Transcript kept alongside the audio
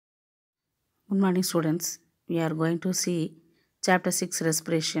Good morning, students. We are going to see chapter 6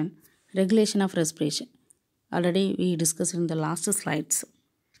 respiration, regulation of respiration. Already we discussed in the last slides.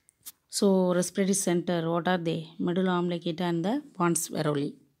 So, respiratory center, what are they? Medulla oblongata and the pons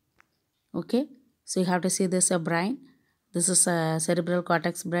varolii. Okay, so you have to see this a brain. This is a cerebral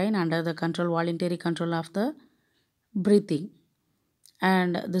cortex brain under the voluntary control of the breathing.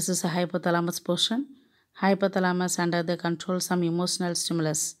 And this is a hypothalamus portion. Hypothalamus under the control some emotional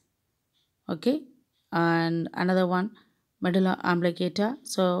stimulus. Okay, and another one medulla oblongata.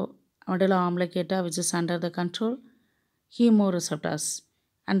 So medulla oblongata, which is under the control chemoreceptors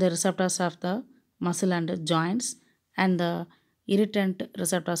and the receptors of the muscle and joints, and the irritant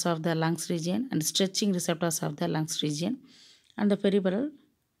receptors of the lungs region and stretching receptors of the lungs region, and the peripheral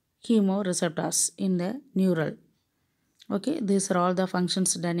chemoreceptors in the neural. Okay, these are all the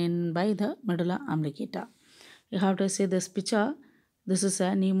functions done in by the medulla oblongata. You have to see this picture. This is a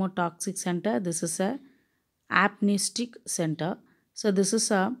pneumotoxic center. This is a apneistic center. So this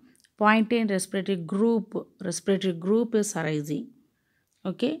is a point in respiratory group. Respiratory group is arising.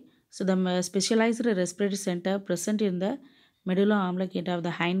 Okay, so the specialized respiratory center present in the medulla oblongata of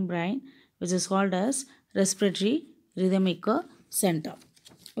the hindbrain, which is called as respiratory rhythmic center.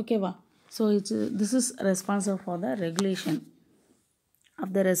 Okay, wow. So this is responsible for the regulation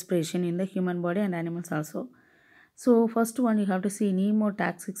of the respiration in the human body and animals also. So first one you have to see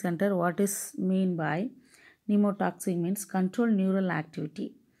pneumotoxic center. What is mean by pneumotoxic means control neural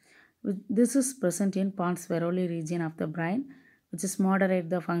activity. This is present in pons varolii region of the brain, which is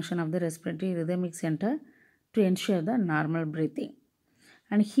moderate the function of the respiratory rhythmic center to ensure the normal breathing.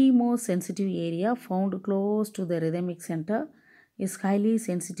 And chemosensitive area found close to the rhythmic center is highly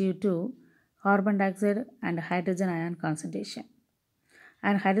sensitive to carbon dioxide and hydrogen ion concentration.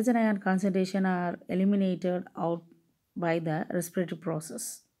 And hydrogen ion concentration are eliminated out by the respiratory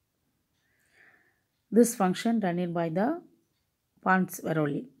process. This function done by the pons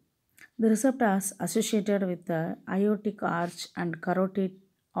varolii. The receptors associated with the aortic arch and carotid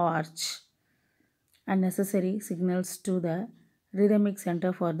arch and necessary signals to the rhythmic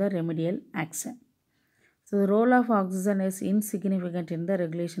center for the remedial action. So the role of oxygen is insignificant in the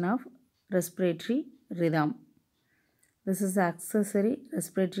regulation of respiratory rhythm. This is the accessory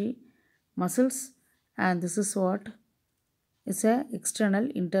respiratory muscles, and this is what is a external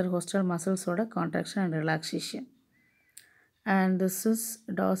intercostal muscles or contraction and relaxation. And this is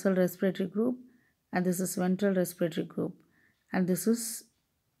dorsal respiratory group, and this is ventral respiratory group, and this is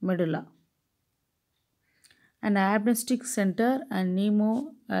medulla. An apneistic center and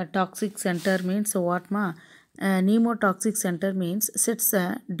pneumotoxic center means what ma? Pneumotoxic center means sets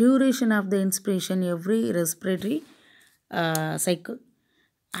the duration of the inspiration every respiratory cycle.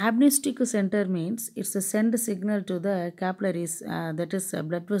 Apneistic center means it's a send signal to the capillaries, that is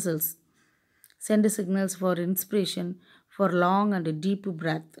blood vessels. Send signals for inspiration for long and deep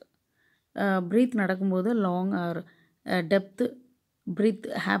breath. Breathe நடக்கும்போது long or depth breath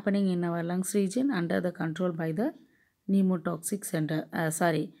happening in our lungs region under the control by the pneumotoxic center,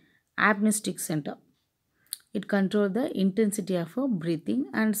 apneistic center. It controls the intensity of breathing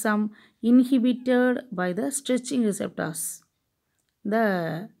and some inhibited by the stretching receptors,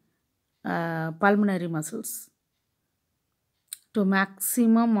 the pulmonary muscles. To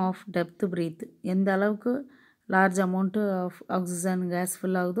maximum of depth breathe, எந்த அளவுக்கு large amount of oxygen gas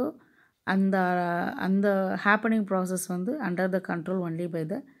fill ஆகுதோ அந்த happening process வந்து under the control only by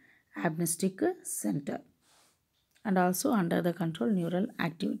the apneistic center and also under the control neural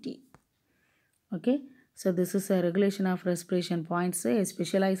activity. Okay, so this is a regulation of respiration points. A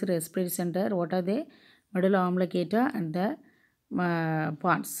specialized respiratory center, what are they? Medulla oblongata and the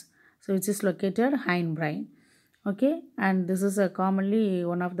pons, so which is located hindbrain. Okay, and this is a commonly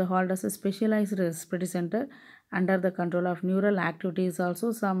one of the called as a specialized respiratory center under the control of neural activities. Also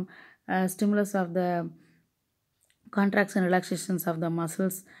some stimulus of the contraction relaxations of the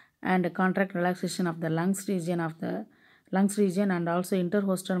muscles and contract relaxation of the lungs region and also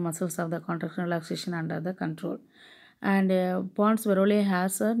intercostal muscles of the contraction relaxation under the control. And pons varolii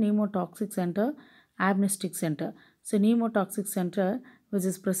has a pneumotoxic center, apneistic center. So pneumotoxic center, which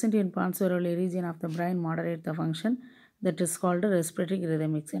is present in pons varolii region of the brain, moderate the function that is called a respiratory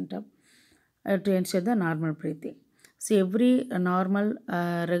rhythmic center to ensure the normal breathing. So every normal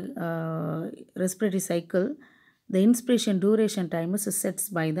respiratory cycle, the inspiration duration time is set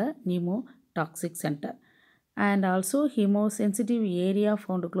by the pneumotoxic center. And also chemosensitive area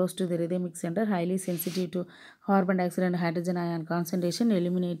found close to the rhythmic center, highly sensitive to carbon dioxide and hydrogen ion concentration,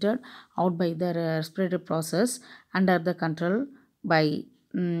 eliminated out by the respiratory process under the control by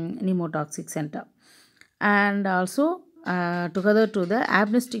pneumotoxic center. And also together to the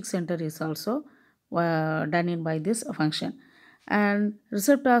amnestic center is also done in by this function. And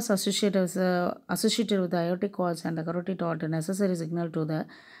receptors associated with the aortic cords and the carotid order necessary signal to the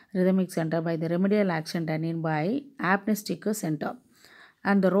rhythmic center by the remedial action done in by amnestic center.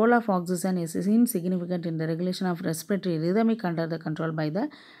 And the role of oxygen is insignificant in the regulation of respiratory rhythmic under the control by the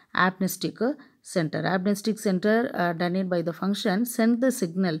amnestic center. Amnestic center done it by the function send the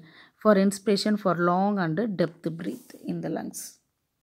signal for inspiration for long and depth breath in the lungs.